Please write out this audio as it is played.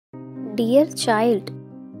Dear child,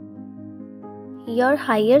 your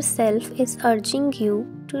higher self is urging you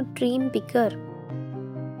to dream bigger.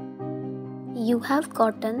 You have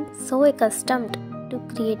gotten so accustomed to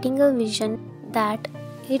creating a vision that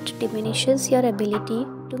it diminishes your ability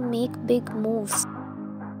to make big moves.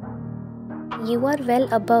 You are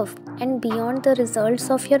well above and beyond the results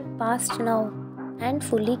of your past now and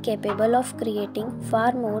fully capable of creating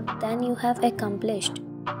far more than you have accomplished.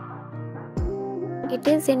 It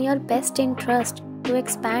is in your best interest to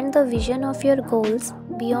expand the vision of your goals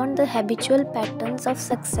beyond the habitual patterns of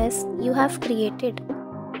success you have created.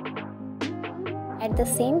 At the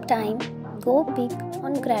same time, go big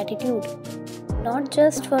on gratitude, not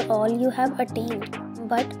just for all you have attained,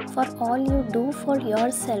 but for all you do for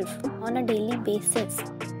yourself on a daily basis.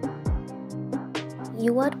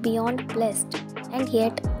 You are beyond blessed and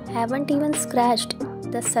yet haven't even scratched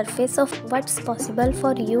the surface of what's possible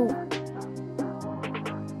for you.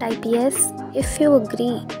 Type yes if you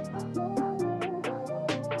agree.